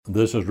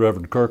This is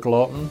Reverend Kirk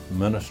Lawton,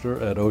 minister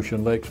at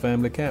Ocean Lakes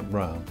Family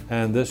Campground,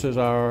 and this is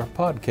our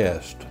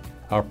podcast.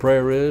 Our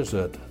prayer is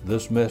that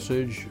this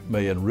message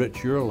may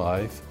enrich your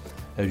life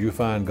as you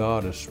find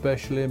God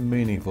especially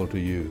meaningful to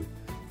you.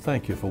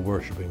 Thank you for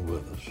worshiping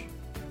with us.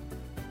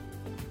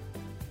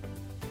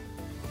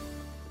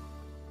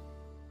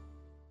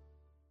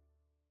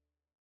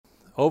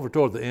 Over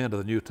toward the end of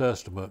the New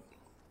Testament,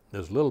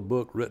 there's a little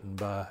book written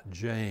by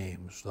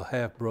James, the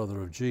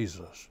half-brother of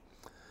Jesus.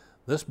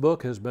 This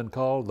book has been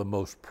called the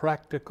most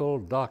practical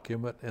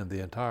document in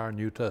the entire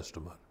New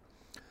Testament.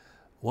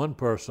 One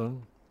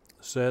person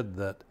said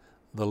that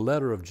the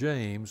letter of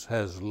James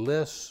has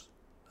less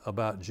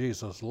about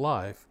Jesus'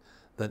 life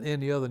than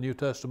any other New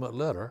Testament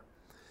letter,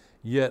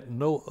 yet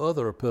no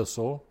other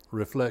epistle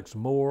reflects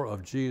more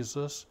of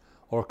Jesus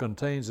or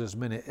contains as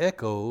many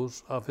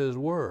echoes of his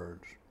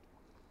words.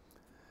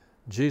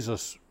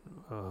 Jesus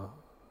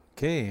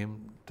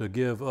came to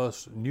give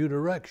us new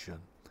direction.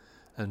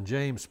 And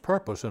James'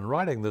 purpose in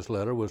writing this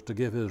letter was to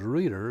give his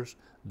readers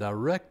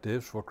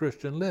directives for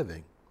Christian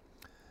living.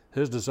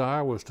 His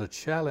desire was to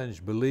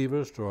challenge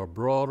believers to a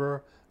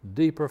broader,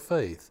 deeper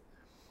faith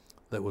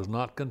that was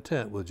not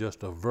content with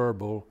just a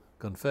verbal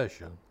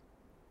confession.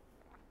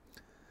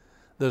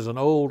 There's an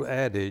old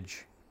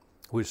adage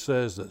which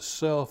says that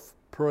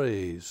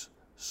self-praise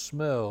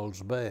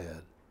smells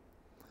bad.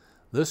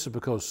 This is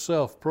because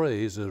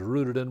self-praise is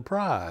rooted in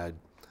pride,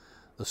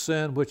 the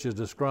sin which is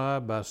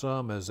described by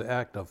some as the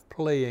act of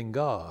playing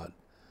God,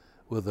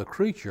 with the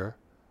creature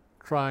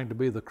trying to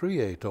be the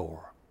creator.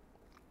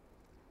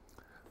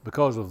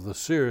 Because of the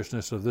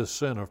seriousness of this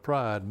sin of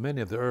pride,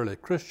 many of the early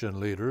Christian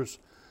leaders,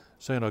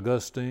 St.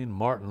 Augustine,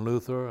 Martin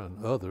Luther,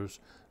 and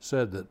others,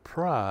 said that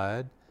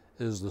pride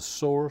is the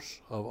source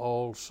of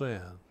all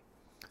sin.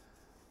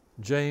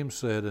 James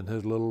said in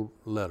his little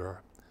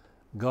letter,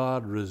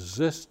 God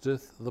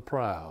resisteth the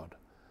proud,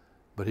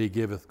 but he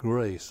giveth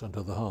grace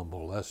unto the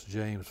humble. That's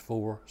James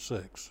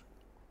 4:6.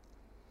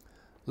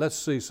 Let's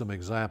see some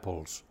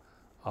examples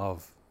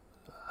of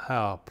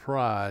how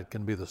pride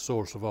can be the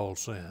source of all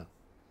sin.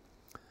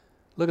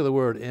 Look at the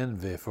word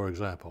envy, for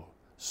example.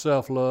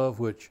 Self-love,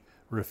 which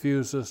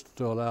refuses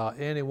to allow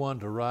anyone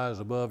to rise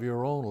above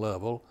your own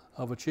level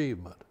of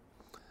achievement.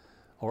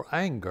 Or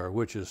anger,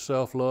 which is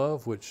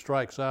self-love, which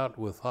strikes out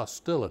with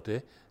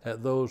hostility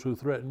at those who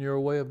threaten your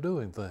way of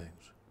doing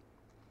things.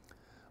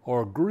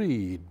 Or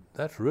greed,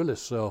 that's really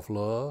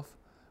self-love,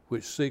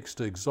 which seeks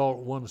to exalt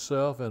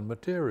oneself in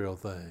material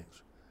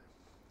things.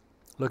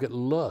 Look at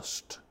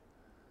lust.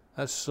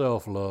 That's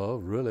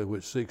self-love, really,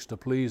 which seeks to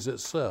please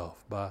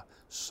itself by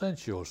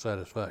sensual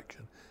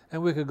satisfaction.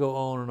 And we could go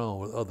on and on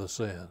with other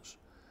sins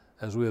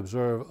as we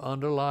observe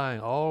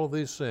underlying all of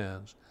these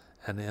sins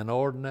an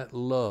inordinate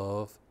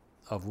love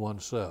of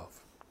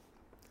oneself.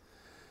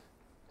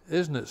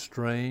 Isn't it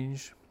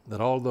strange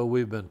that although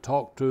we've been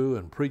talked to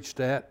and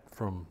preached at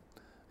from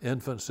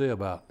infancy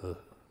about the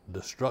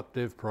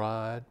destructive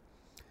pride,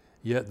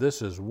 yet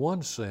this is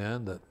one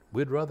sin that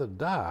we'd rather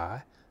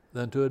die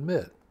than to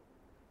admit.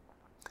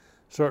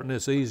 Certainly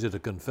it's easy to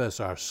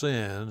confess our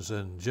sins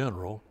in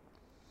general,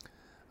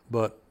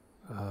 but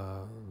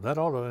that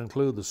ought to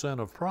include the sin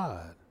of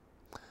pride.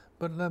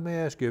 But let me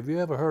ask you, have you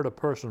ever heard a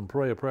person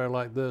pray a prayer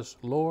like this?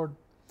 Lord,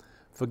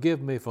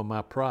 forgive me for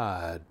my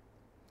pride.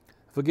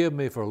 Forgive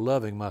me for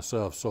loving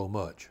myself so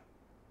much.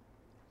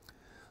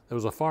 There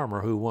was a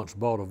farmer who once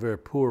bought a very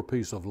poor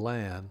piece of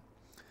land,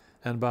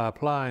 and by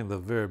applying the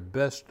very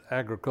best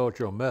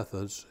agricultural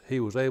methods,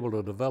 he was able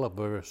to develop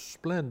a very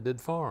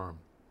splendid farm.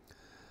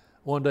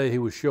 One day he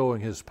was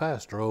showing his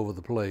pastor over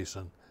the place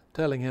and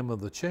telling him of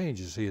the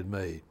changes he had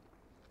made.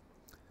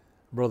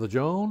 Brother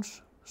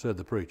Jones, said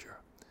the preacher,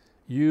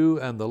 you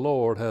and the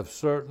Lord have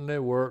certainly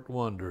worked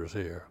wonders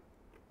here.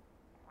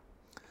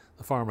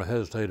 The farmer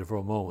hesitated for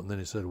a moment, and then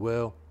he said,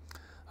 well,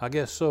 I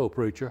guess so,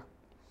 preacher.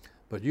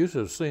 But you should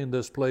have seen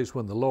this place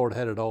when the Lord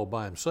had it all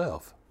by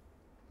himself.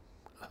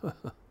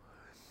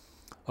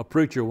 A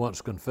preacher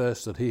once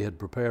confessed that he had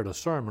prepared a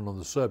sermon on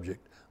the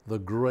subject, the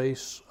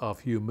grace of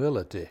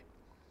humility.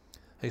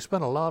 He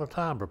spent a lot of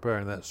time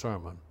preparing that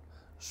sermon,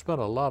 spent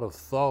a lot of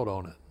thought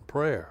on it,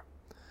 prayer.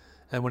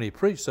 And when he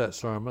preached that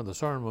sermon, the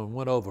sermon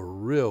went over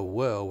real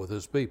well with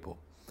his people.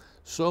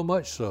 So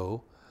much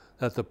so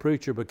that the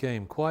preacher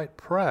became quite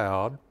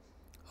proud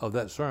of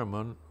that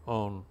sermon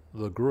on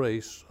the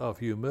grace of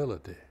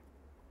humility.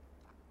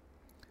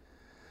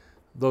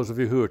 Those of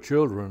you who are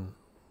children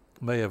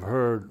may have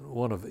heard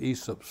one of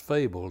Aesop's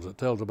fables that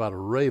tells about a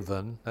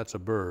raven, that's a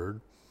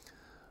bird,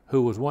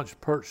 who was once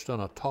perched on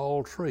a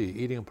tall tree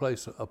eating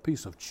a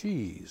piece of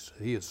cheese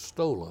he had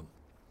stolen.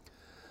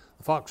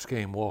 The fox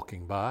came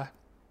walking by.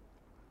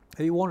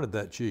 He wanted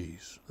that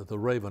cheese that the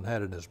raven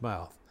had in his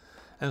mouth.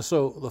 And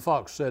so the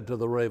fox said to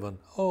the raven,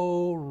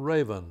 "Oh,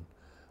 raven,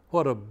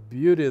 what a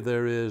beauty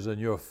there is in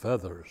your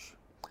feathers.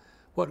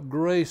 What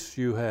grace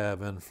you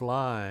have in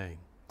flying.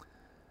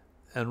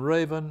 And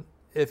raven,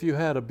 if you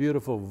had a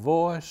beautiful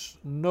voice,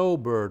 no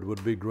bird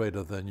would be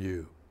greater than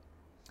you."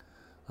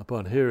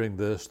 Upon hearing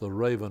this, the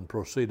raven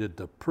proceeded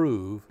to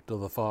prove to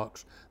the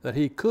fox that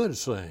he could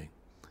sing.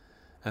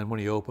 And when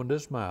he opened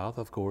his mouth,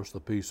 of course, the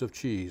piece of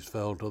cheese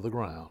fell to the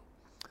ground.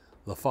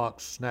 The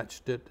fox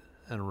snatched it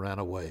and ran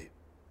away.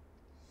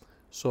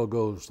 So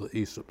goes the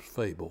Aesop's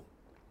fable.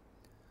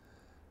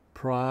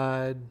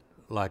 Pride,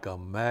 like a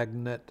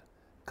magnet,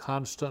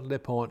 constantly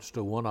points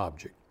to one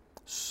object,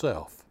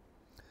 self.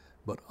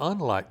 But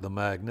unlike the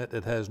magnet,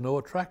 it has no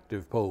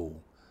attractive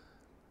pole,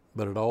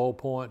 but at all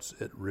points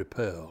it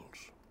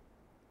repels.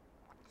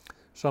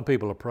 Some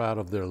people are proud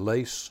of their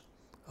lace,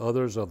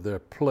 others of their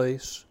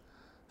place,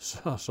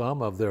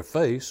 some of their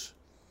face,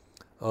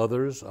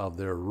 others of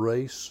their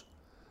race.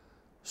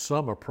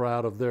 Some are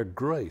proud of their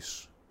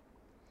grace,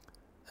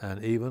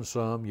 and even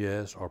some,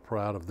 yes, are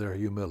proud of their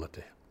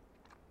humility.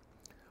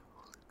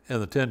 In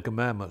the Ten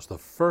Commandments, the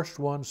first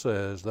one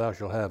says, "Thou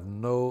shalt have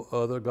no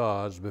other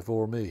gods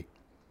before me."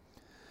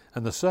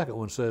 And the second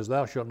one says,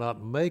 "Thou shalt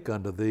not make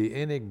unto thee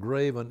any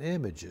graven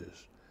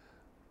images."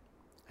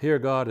 Here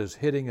God is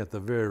hitting at the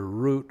very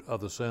root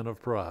of the sin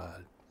of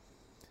pride.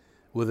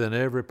 Within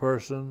every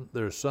person,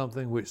 there's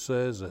something which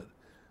says that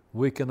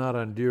we cannot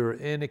endure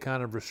any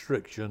kind of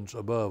restrictions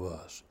above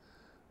us.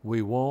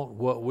 We want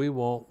what we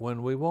want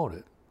when we want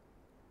it.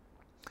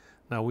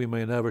 Now, we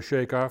may never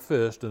shake our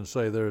fist and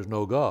say there is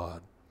no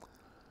God,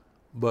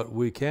 but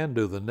we can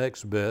do the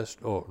next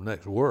best or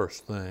next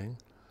worst thing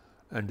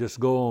and just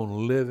go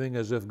on living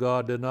as if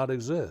God did not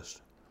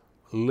exist,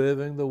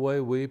 living the way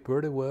we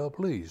pretty well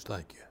please,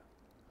 thank you.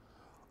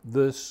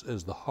 This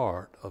is the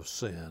heart of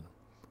sin,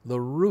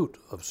 the root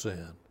of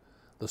sin,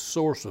 the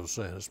source of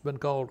sin. It's been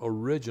called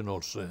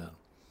original sin,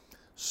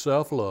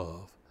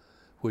 self-love,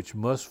 which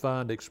must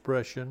find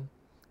expression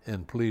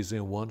in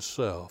pleasing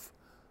oneself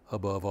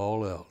above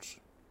all else.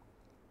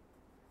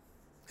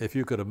 If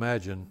you could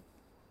imagine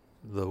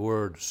the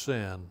word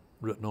sin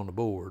written on the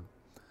board,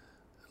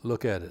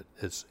 look at it.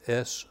 It's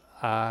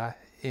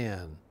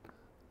S-I-N.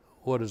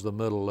 What is the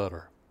middle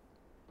letter?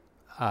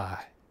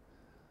 I.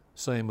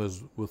 Same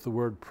as with the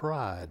word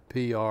pride,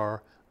 P-R-I-D-E.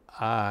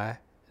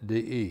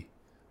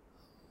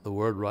 The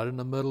word right in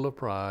the middle of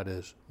pride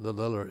is, the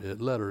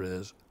letter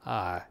is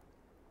I.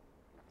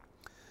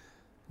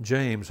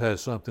 James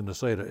has something to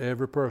say to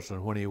every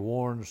person when he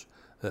warns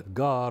that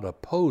God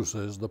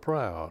opposes the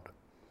proud.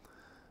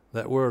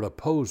 That word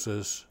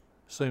opposes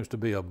seems to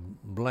be a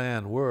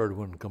bland word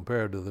when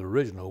compared to the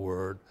original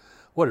word.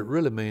 What it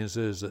really means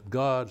is that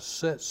God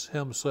sets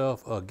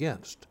himself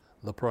against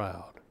the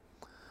proud.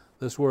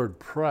 This word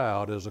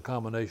proud is a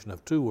combination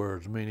of two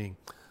words, meaning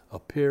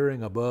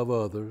appearing above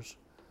others,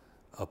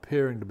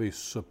 appearing to be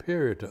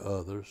superior to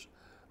others,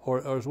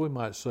 or as we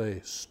might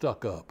say,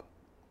 stuck up.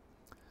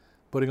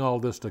 Putting all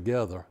this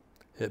together,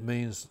 it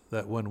means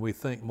that when we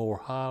think more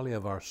highly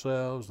of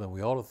ourselves than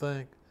we ought to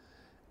think,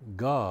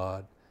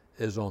 God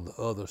is on the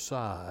other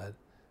side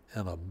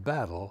in a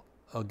battle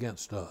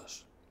against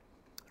us.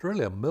 It's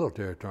really a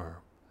military term.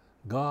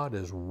 God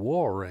is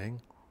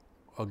warring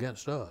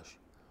against us.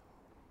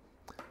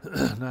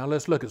 Now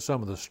let's look at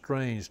some of the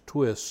strange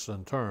twists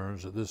and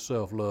turns that this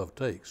self-love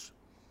takes.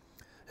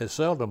 It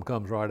seldom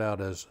comes right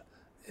out as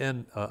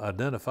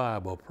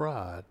identifiable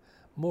pride.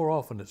 More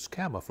often it's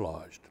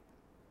camouflaged.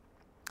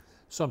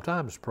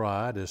 Sometimes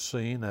pride is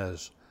seen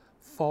as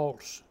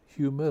false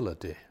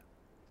humility.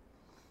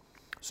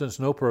 Since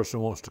no person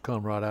wants to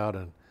come right out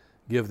and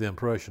give the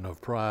impression of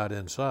pride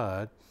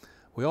inside,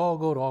 we all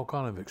go to all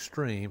kinds of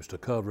extremes to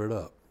cover it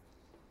up.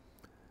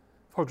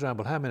 For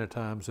example, how many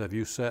times have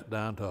you sat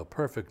down to a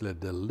perfectly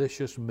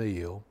delicious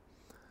meal,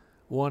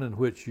 one in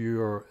which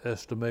your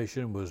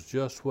estimation was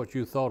just what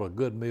you thought a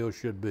good meal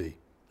should be?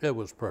 It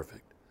was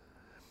perfect.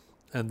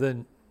 And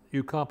then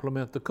you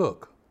compliment the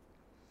cook.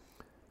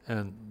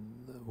 And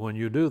when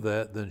you do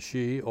that, then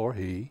she or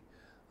he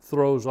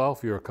throws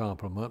off your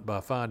compliment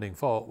by finding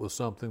fault with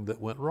something that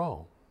went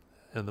wrong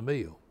in the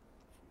meal.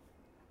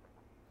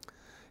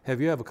 Have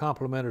you ever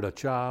complimented a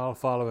child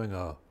following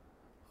a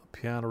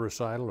piano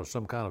recital or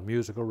some kind of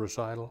musical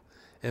recital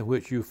in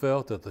which you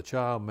felt that the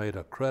child made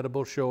a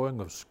credible showing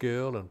of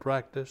skill and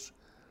practice?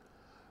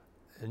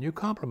 And you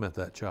compliment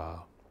that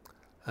child.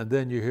 And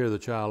then you hear the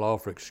child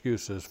offer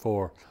excuses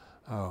for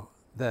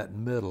that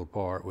middle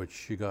part which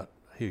he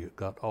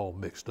got all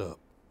mixed up.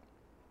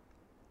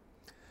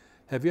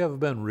 Have you ever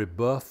been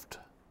rebuffed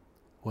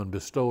when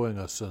bestowing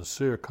a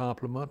sincere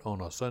compliment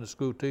on a Sunday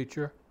school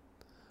teacher,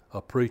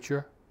 a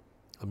preacher,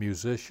 a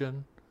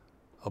musician,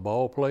 a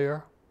ball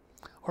player,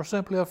 or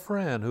simply a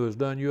friend who has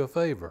done you a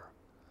favor,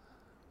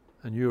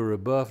 and you are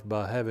rebuffed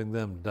by having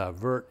them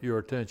divert your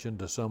attention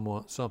to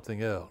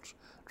something else,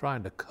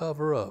 trying to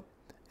cover up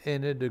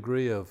any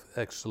degree of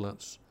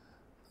excellence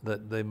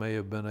that they may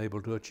have been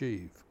able to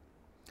achieve?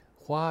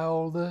 Why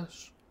all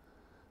this?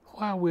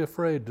 Why are we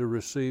afraid to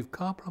receive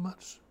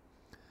compliments?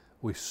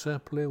 We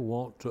simply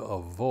want to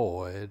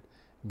avoid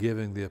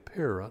giving the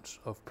appearance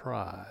of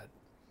pride,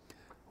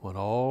 when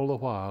all the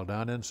while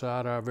down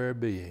inside our very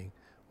being,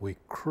 we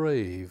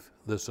crave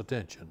this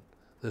attention,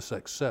 this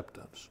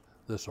acceptance,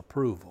 this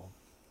approval.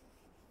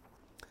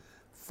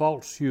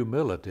 False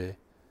humility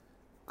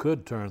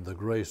could turn the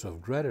grace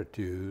of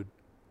gratitude,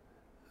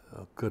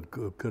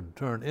 could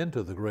turn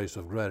into the grace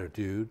of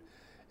gratitude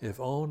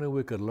if only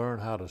we could learn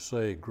how to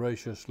say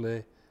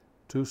graciously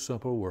two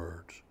simple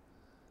words: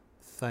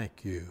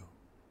 thank you.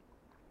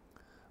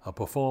 A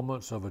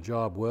performance of a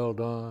job well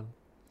done,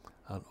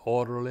 an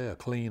orderly, a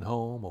clean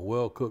home, a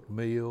well-cooked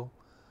meal,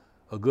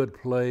 a good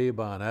play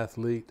by an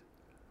athlete,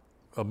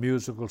 a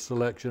musical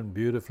selection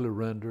beautifully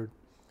rendered.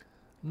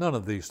 None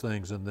of these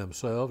things in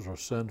themselves are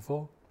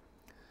sinful,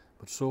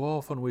 but so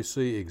often we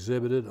see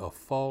exhibited a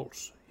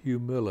false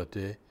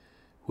humility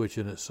which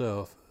in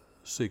itself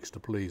seeks to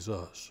please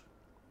us.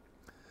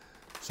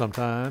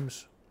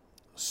 Sometimes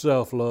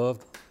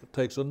self-love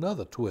takes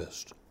another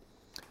twist.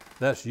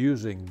 That's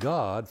using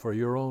God for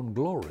your own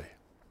glory.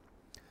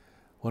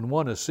 When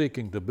one is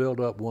seeking to build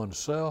up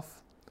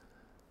oneself,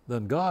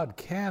 then God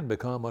can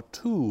become a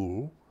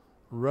tool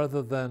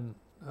rather than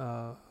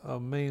a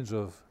means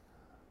of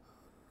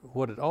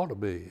what it ought to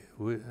be.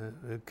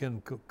 It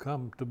can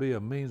come to be a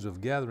means of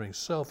gathering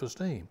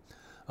self-esteem.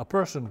 A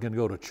person can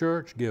go to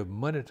church, give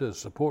money to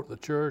support the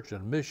church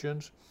and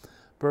missions.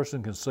 A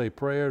person can say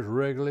prayers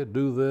regularly,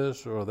 do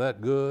this or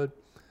that good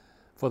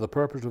for the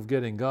purpose of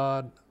getting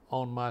God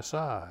on my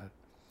side,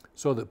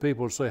 so that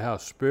people say how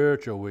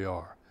spiritual we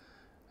are.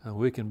 And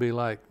we can be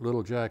like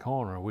little Jack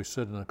Horner. We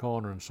sit in a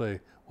corner and say,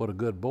 what a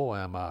good boy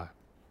am I.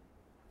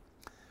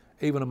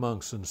 Even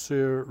among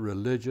sincere,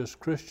 religious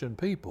Christian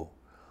people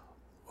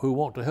who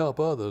want to help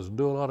others and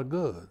do a lot of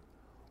good,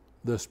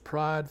 this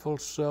prideful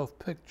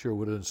self-picture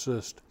would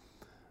insist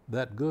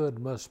that good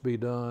must be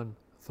done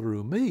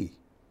through me.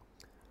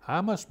 I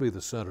must be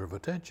the center of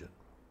attention.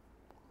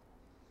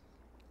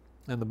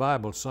 In the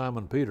Bible,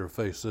 Simon Peter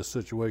faced this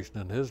situation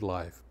in his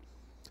life.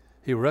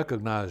 He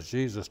recognized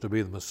Jesus to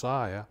be the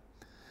Messiah,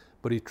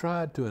 but he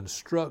tried to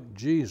instruct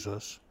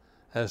Jesus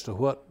as to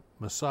what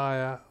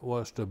Messiah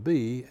was to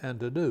be and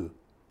to do.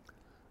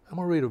 I'm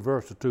going to read a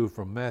verse or two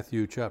from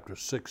Matthew chapter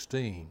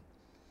 16.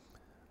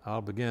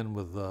 I'll begin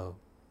with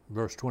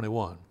verse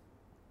 21.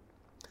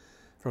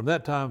 From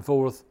that time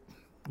forth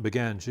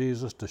began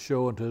Jesus to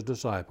show unto his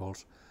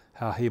disciples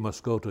how he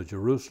must go to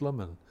Jerusalem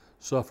and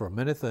suffer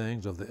many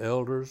things of the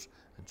elders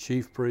and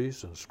chief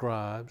priests and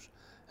scribes,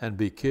 and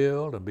be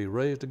killed and be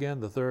raised again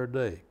the third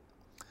day.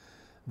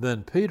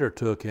 Then Peter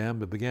took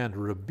him and began to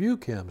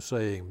rebuke him,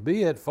 saying,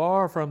 Be it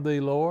far from thee,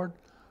 Lord,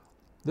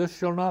 this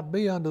shall not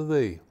be unto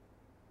thee.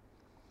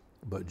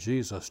 But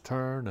Jesus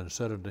turned and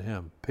said unto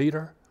him,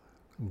 Peter,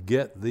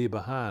 get thee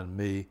behind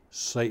me,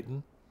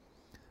 Satan,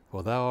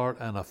 for thou art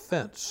an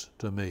offense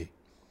to me.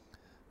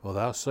 For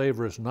thou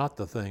savorest not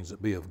the things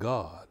that be of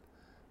God,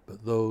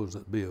 but those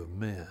that be of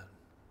men.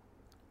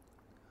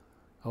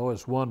 Oh,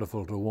 it's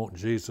wonderful to want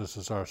Jesus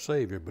as our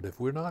Savior, but if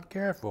we're not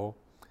careful,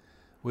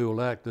 we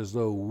will act as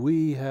though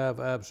we have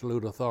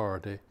absolute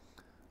authority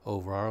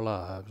over our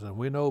lives, and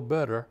we know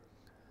better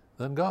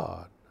than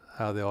God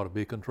how they ought to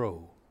be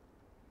controlled.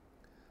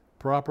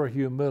 Proper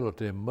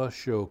humility must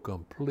show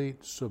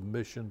complete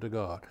submission to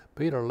God.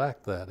 Peter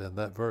lacked that in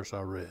that verse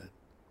I read.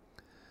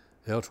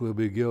 Else we'll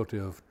be guilty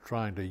of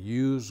trying to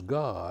use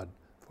God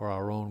for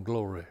our own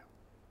glory.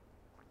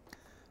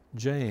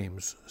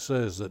 James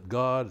says that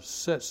God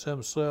sets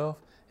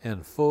himself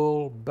in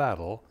full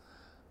battle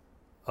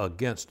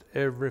against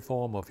every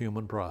form of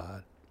human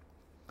pride.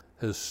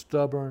 His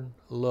stubborn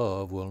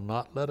love will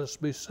not let us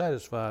be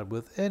satisfied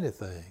with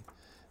anything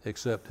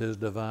except his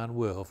divine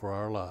will for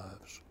our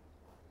lives.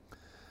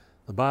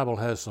 The Bible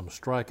has some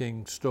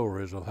striking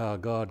stories of how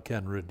God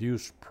can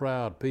reduce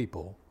proud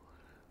people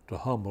to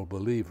humble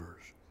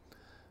believers.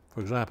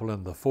 For example,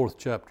 in the 4th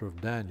chapter of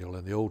Daniel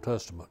in the Old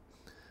Testament,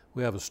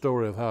 we have a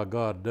story of how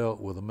God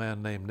dealt with a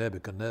man named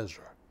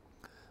Nebuchadnezzar.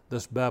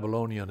 This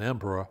Babylonian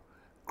emperor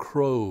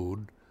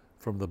crowed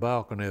from the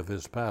balcony of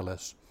his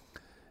palace,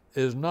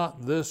 Is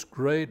not this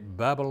great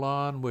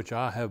Babylon which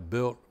I have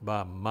built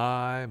by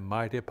my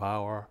mighty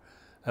power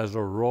as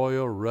a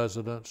royal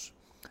residence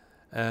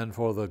and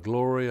for the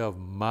glory of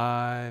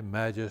my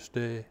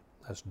majesty?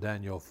 That's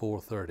Daniel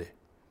 4:30.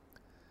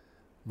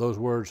 Those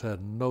words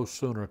had no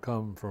sooner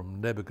come from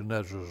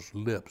Nebuchadnezzar's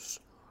lips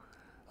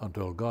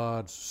until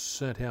God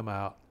sent him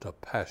out to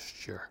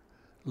pasture,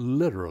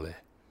 literally.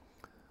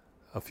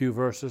 A few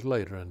verses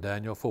later in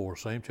Daniel 4,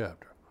 same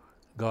chapter,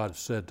 God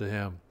said to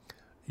him,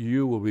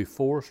 You will be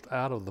forced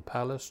out of the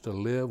palace to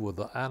live with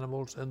the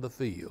animals in the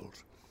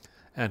fields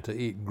and to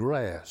eat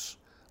grass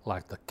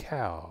like the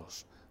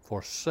cows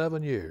for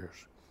 7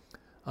 years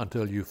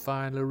until you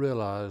finally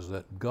realize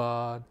that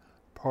God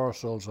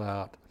parcels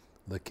out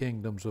the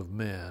kingdoms of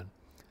men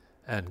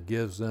and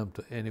gives them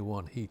to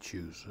anyone he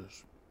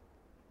chooses.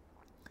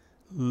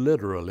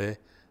 Literally,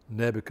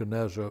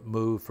 Nebuchadnezzar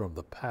moved from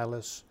the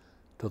palace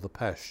to the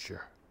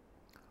pasture.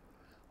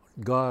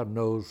 God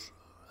knows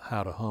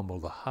how to humble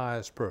the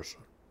highest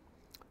person.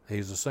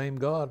 He's the same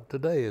God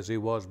today as he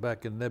was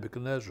back in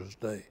Nebuchadnezzar's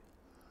day.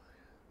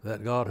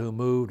 That God who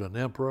moved an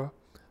emperor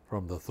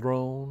from the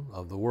throne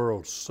of the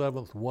world's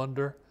 7th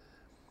wonder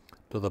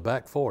to the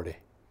back 40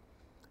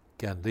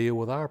 can deal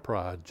with our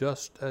pride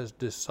just as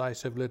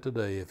decisively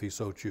today if he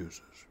so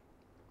chooses.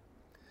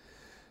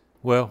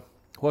 Well,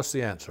 what's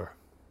the answer?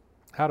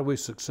 How do we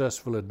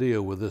successfully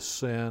deal with this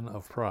sin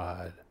of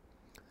pride?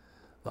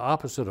 The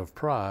opposite of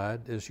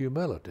pride is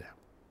humility.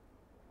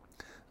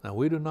 Now,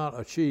 we do not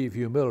achieve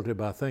humility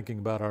by thinking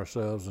about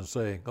ourselves and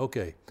saying,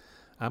 okay,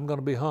 I'm going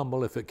to be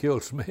humble if it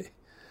kills me.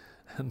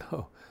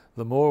 No,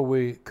 the more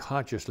we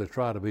consciously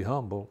try to be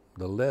humble,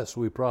 the less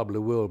we probably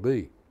will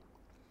be.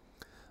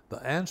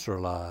 The answer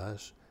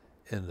lies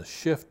in the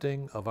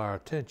shifting of our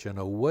attention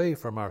away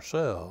from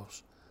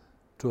ourselves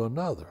to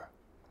another,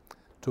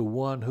 to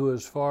one who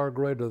is far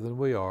greater than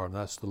we are, and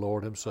that's the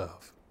Lord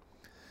Himself.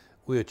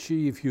 We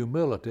achieve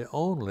humility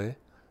only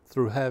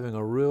through having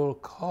a real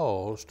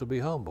cause to be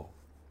humble.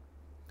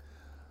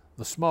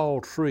 The small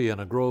tree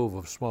in a grove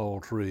of small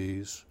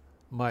trees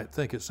might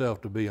think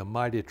itself to be a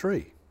mighty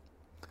tree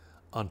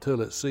until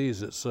it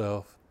sees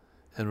itself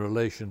in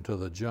relation to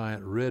the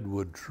giant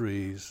redwood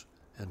trees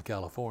in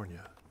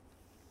California.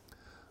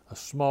 A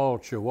small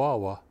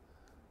chihuahua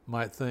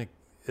might think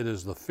it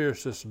is the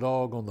fiercest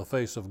dog on the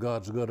face of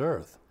God's good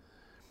earth.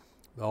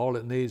 All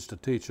it needs to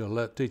teach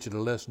it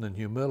a lesson in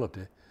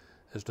humility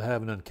is to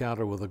have an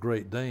encounter with a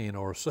Great Dane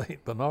or a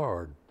Saint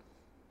Bernard.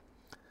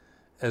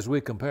 As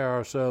we compare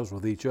ourselves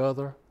with each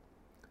other,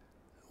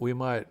 we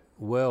might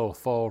well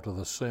fall to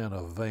the sin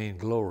of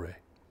vainglory.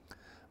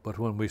 But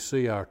when we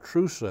see our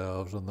true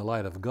selves in the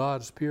light of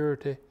God's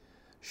purity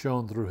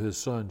shown through His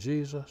Son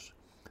Jesus,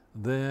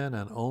 then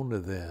and only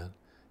then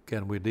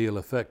can we deal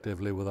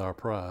effectively with our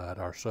pride,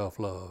 our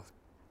self-love.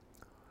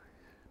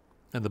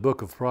 In the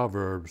book of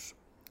Proverbs,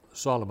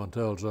 Solomon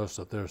tells us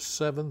that there are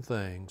 7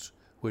 things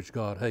which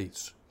God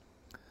hates.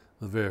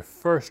 The very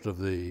first of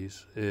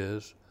these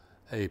is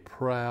a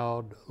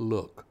proud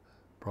look.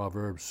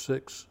 Proverbs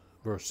 6,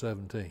 verse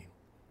 17.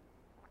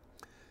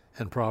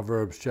 In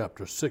Proverbs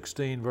chapter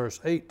 16, verse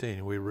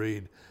 18, we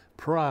read,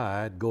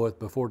 "Pride goeth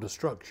before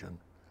destruction,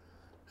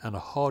 and a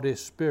haughty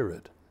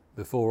spirit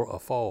before a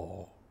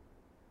fall."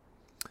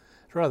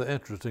 It's rather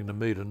interesting to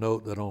me to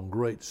note that on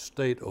great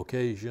state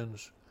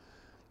occasions,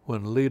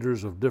 when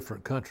leaders of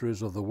different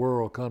countries of the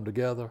world come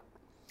together,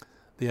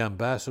 the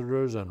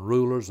ambassadors and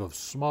rulers of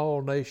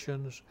small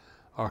nations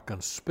are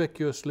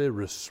conspicuously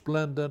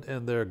resplendent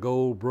in their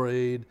gold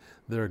braid,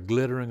 their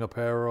glittering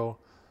apparel,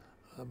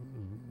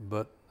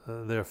 but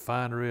their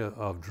finery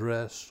of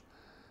dress.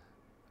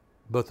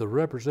 But the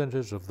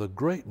representatives of the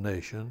great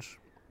nations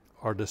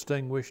are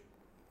distinguished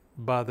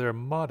by their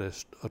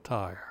modest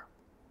attire.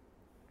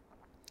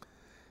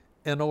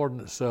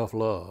 Inordinate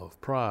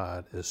self-love,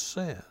 pride, is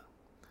sin.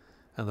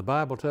 And the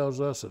Bible tells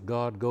us that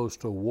God goes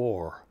to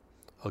war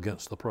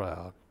against the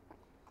proud.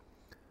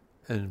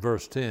 In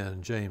verse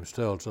 10, James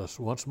tells us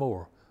once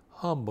more,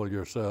 "Humble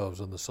yourselves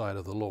in the sight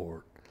of the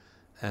Lord,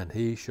 and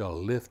He shall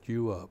lift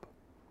you up."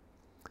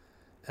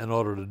 In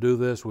order to do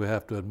this, we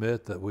have to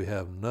admit that we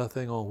have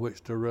nothing on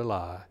which to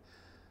rely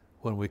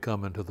when we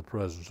come into the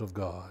presence of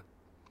God.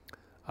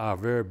 Our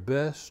very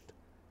best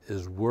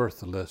is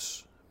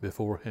worthless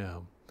before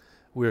Him.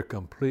 We are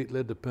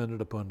completely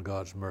dependent upon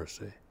God's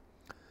mercy.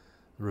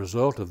 The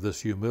result of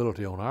this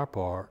humility on our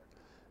part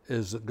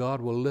is that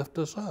God will lift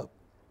us up.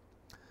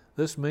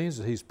 This means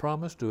that He's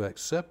promised to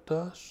accept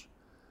us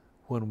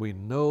when we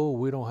know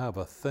we don't have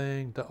a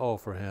thing to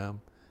offer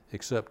Him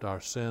except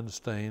our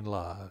sin-stained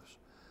lives.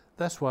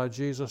 That's why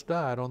Jesus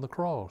died on the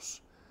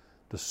cross,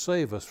 to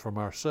save us from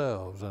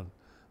ourselves and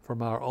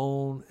from our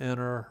own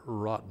inner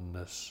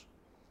rottenness.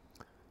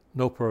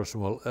 No person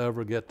will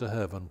ever get to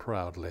heaven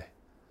proudly.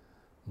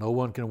 No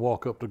one can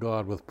walk up to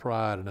God with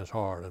pride in his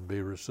heart and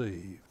be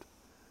received.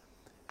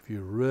 If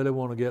you really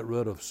want to get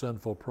rid of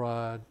sinful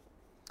pride,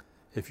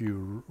 if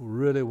you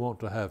really want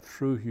to have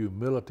true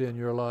humility in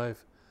your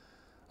life,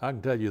 I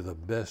can tell you the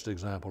best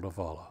example to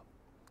follow.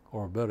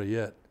 Or better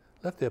yet,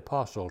 let the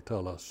apostle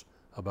tell us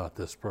about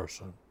this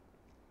person.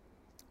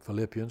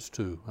 Philippians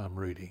 2, I'm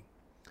reading.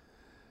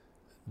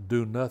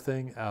 "Do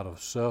nothing out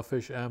of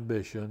selfish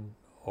ambition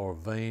or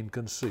vain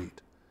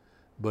conceit,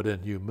 but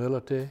in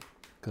humility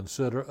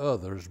consider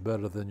others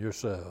better than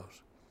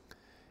yourselves.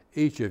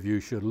 Each of you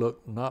should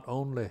look not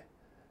only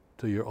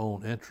to your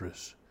own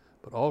interests,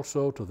 but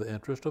also to the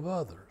interest of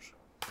others.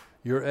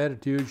 Your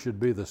attitude should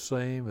be the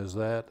same as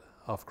that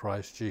of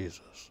Christ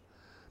Jesus,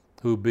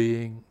 who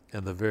being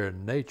in the very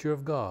nature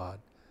of God,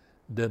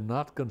 did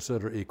not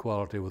consider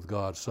equality with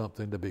God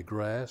something to be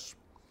grasped,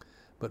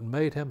 but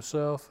made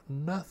Himself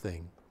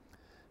nothing,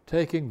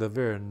 taking the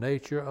very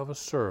nature of a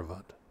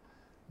servant,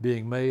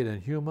 being made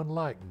in human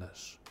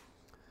likeness,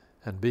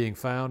 and being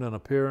found in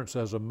appearance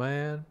as a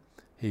man,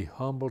 He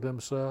humbled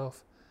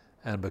Himself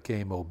and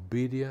became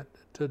obedient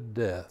to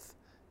death,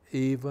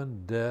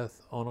 even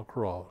death on a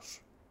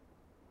cross.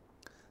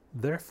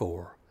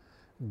 Therefore,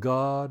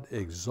 God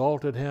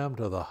exalted Him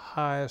to the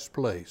highest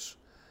place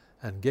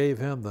and gave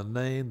Him the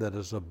name that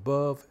is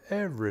above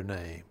every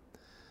name,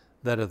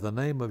 that at the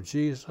name of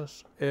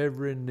Jesus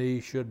every knee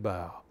should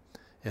bow,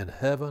 in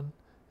heaven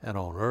and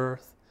on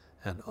earth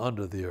and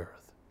under the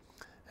earth,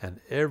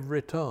 and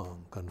every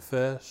tongue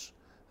confess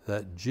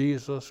that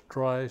Jesus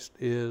Christ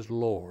is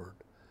Lord,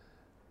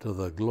 to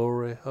the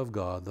glory of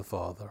God the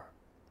Father."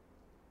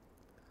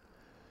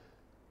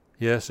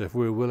 Yes, if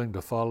we're willing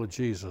to follow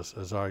Jesus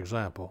as our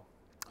example,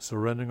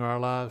 surrendering our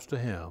lives to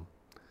Him,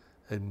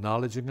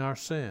 acknowledging our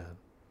sin,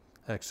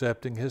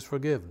 accepting His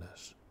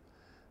forgiveness,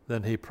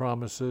 then He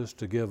promises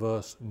to give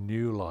us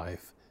new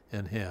life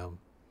in Him.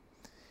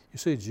 You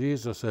see,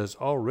 Jesus has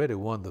already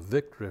won the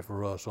victory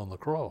for us on the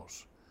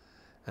cross,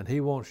 and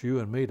He wants you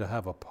and me to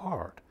have a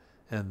part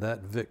in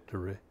that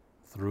victory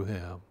through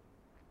Him.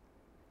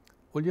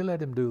 Will you let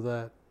Him do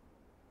that?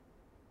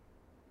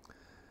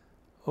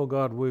 Oh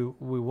God, we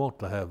want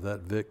to have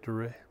that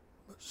victory.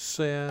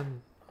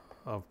 Sin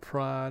of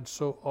pride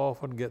so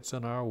often gets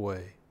in our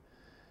way.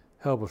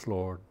 Help us,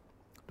 Lord,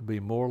 to be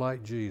more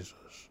like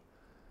Jesus,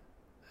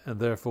 and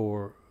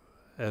therefore,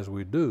 as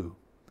we do,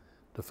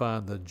 to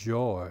find the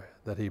joy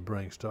that He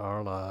brings to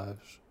our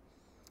lives.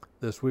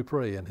 This we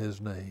pray in His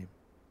name.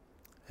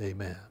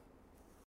 Amen.